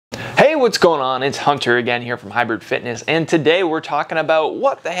what's going on? It's Hunter again here from Hybrid Fitness, and today we're talking about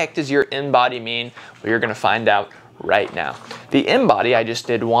what the heck does your InBody mean? Well, you're gonna find out right now. The InBody, I just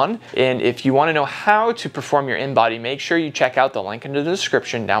did one, and if you wanna know how to perform your InBody, make sure you check out the link in the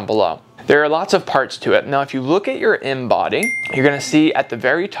description down below. There are lots of parts to it. Now, if you look at your InBody, you're gonna see at the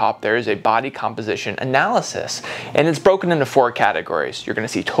very top there is a body composition analysis, and it's broken into 4 categories. You're gonna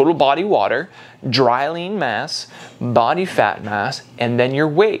see total body water, dry lean mass, body fat mass, and then your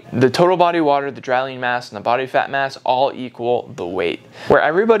weight. The total body water, the dry lean mass, and the body fat mass all equal the weight. Where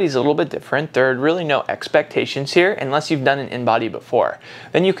everybody's a little bit different, there are really no expectations here unless you've done an InBody before.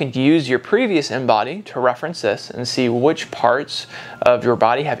 Then you can use your previous InBody to reference this and see which parts of your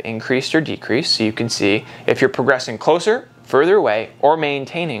body have increased or decreased, so you can see if you're progressing closer, further away, or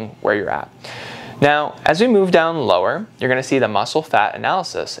maintaining where you're at. Now, as we move down lower, you're gonna see the muscle fat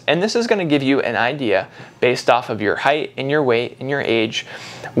analysis. And this is gonna give you an idea based off of your height and your weight and your age,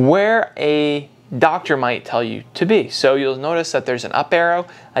 where a doctor might tell you to be. So you'll notice that there's an up arrow,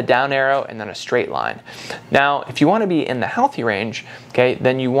 a down arrow, and then a straight line. Now, if you wanna be in the healthy range, okay,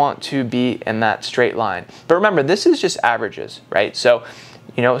 then you want to be in that straight line. But remember, this is just averages, right? So,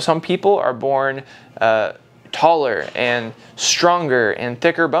 you know, some people are born taller and stronger and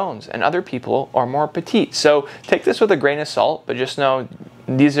thicker bones, and other people are more petite. So take this with a grain of salt, but just know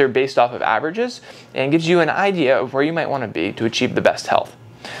these are based off of averages and gives you an idea of where you might want to be to achieve the best health.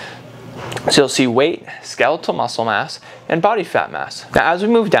 So you'll see weight, skeletal muscle mass, and body fat mass. Now, as we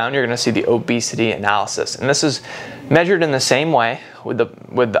move down, you're going to see the obesity analysis, and this is measured in the same way with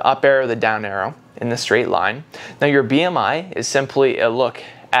the up arrow, the down arrow, in the straight line. Now, your BMI is simply a look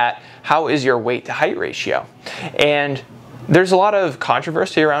at how is your weight to height ratio. And there's a lot of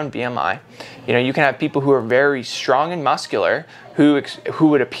controversy around BMI. You know, you can have people who are very strong and muscular who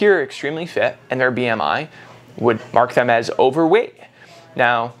would appear extremely fit, and their BMI would mark them as overweight.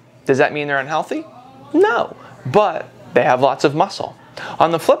 Now, does that mean they're unhealthy? No, but they have lots of muscle. On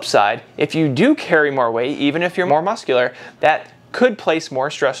the flip side, if you do carry more weight, even if you're more muscular, that could place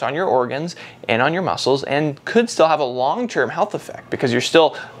more stress on your organs and on your muscles and could still have a long-term health effect because you're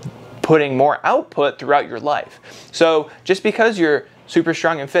still putting more output throughout your life. So just because you're super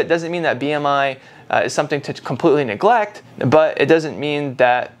strong and fit doesn't mean that BMI is something to completely neglect, but it doesn't mean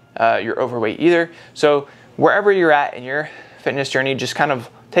that you're overweight either. So wherever you're at in your fitness journey, just kind of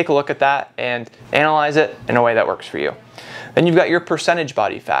take a look at that and analyze it in a way that works for you. Then you've got your percentage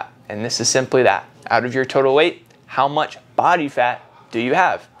body fat, and this is simply that. Out of your total weight, how much body fat do you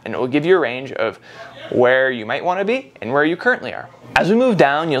have? And it will give you a range of where you might want to be and where you currently are. As we move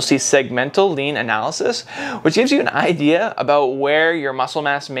down, you'll see segmental lean analysis, which gives you an idea about where your muscle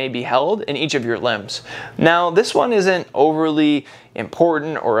mass may be held in each of your limbs. Now, this one isn't overly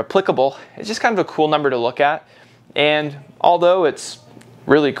important or applicable. It's just kind of a cool number to look at. And although it's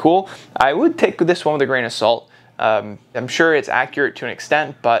really cool, I would take this one with a grain of salt. I'm sure it's accurate to an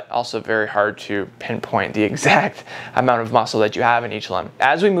extent, but also very hard to pinpoint the exact amount of muscle that you have in each limb.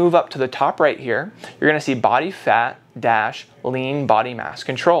 As we move up to the top right here, you're gonna see body fat dash lean body mass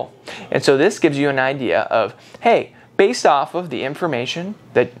control. And so this gives you an idea of, hey, based off of the information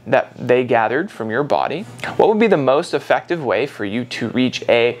that they gathered from your body, what would be the most effective way for you to reach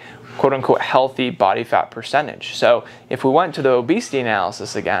a quote-unquote healthy body fat percentage? So if we went to the obesity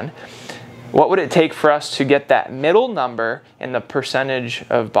analysis again, what would it take for us to get that middle number in the percentage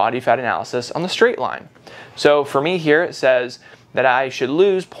of body fat analysis on the straight line? So for me here, it says that I should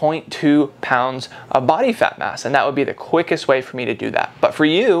lose 0.2 pounds of body fat mass, and that would be the quickest way for me to do that. But for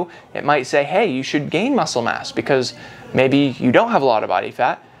you, it might say, hey, you should gain muscle mass because maybe you don't have a lot of body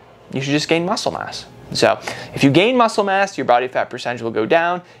fat. You should just gain muscle mass. So if you gain muscle mass, your body fat percentage will go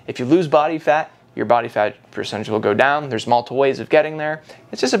down. If you lose body fat, your body fat percentage will go down. There's multiple ways of getting there.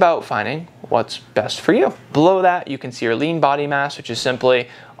 It's just about finding what's best for you. Below that, you can see your lean body mass, which is simply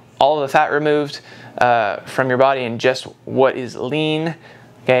all of the fat removed from your body and just what is lean,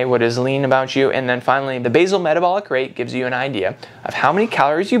 okay, what is lean about you. And then finally, the basal metabolic rate gives you an idea of how many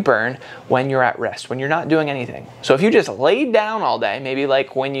calories you burn when you're at rest, when you're not doing anything. So if you just laid down all day, maybe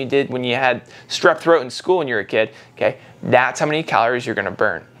like when you had strep throat in school when you were a kid, okay, that's how many calories you're gonna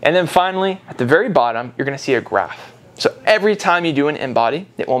burn. And then finally, at the very bottom, you're gonna see a graph. So every time you do an InBody,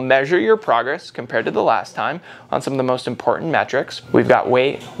 it will measure your progress compared to the last time on some of the most important metrics. We've got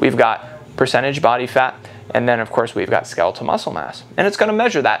weight, we've got percentage body fat, and then of course we've got skeletal muscle mass. And it's gonna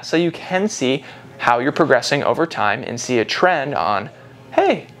measure that so you can see how you're progressing over time and see a trend on,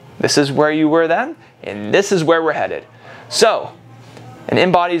 hey, this is where you were then, and this is where we're headed. So, an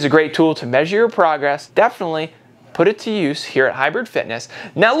InBody is a great tool to measure your progress. Definitely put it to use here at Hybrid Fitness.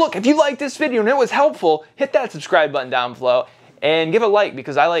 Now look, if you liked this video and it was helpful, hit that subscribe button down below and give a like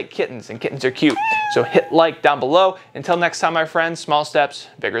because I like kittens and kittens are cute. So hit like down below. Until next time, my friends, small steps,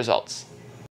 big results.